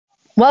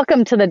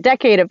Welcome to the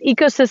decade of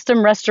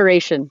ecosystem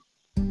restoration.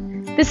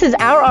 This is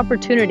our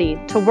opportunity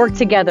to work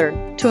together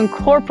to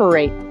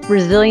incorporate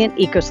resilient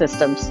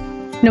ecosystems.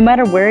 No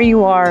matter where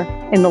you are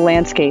in the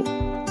landscape,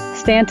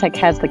 Stantec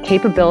has the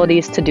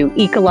capabilities to do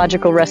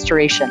ecological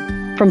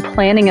restoration, from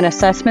planning and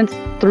assessments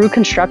through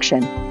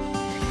construction.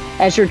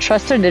 As your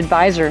trusted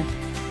advisor,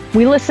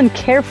 we listen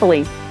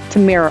carefully to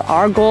mirror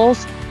our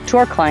goals to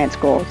our clients'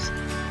 goals.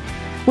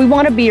 We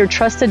want to be your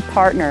trusted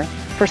partner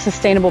for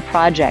sustainable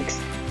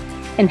projects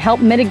and help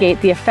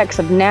mitigate the effects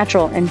of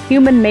natural and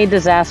human-made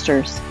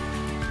disasters.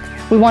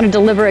 We want to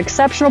deliver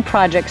exceptional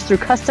projects through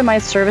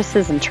customized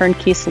services and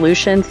turnkey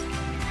solutions.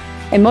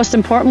 And most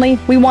importantly,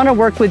 we want to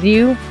work with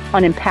you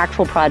on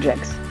impactful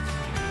projects.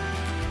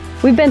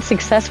 We've been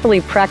successfully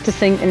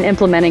practicing and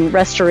implementing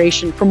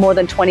restoration for more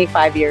than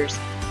 25 years,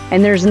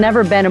 and there's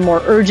never been a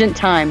more urgent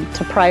time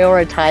to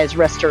prioritize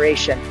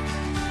restoration.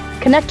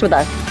 Connect with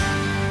us.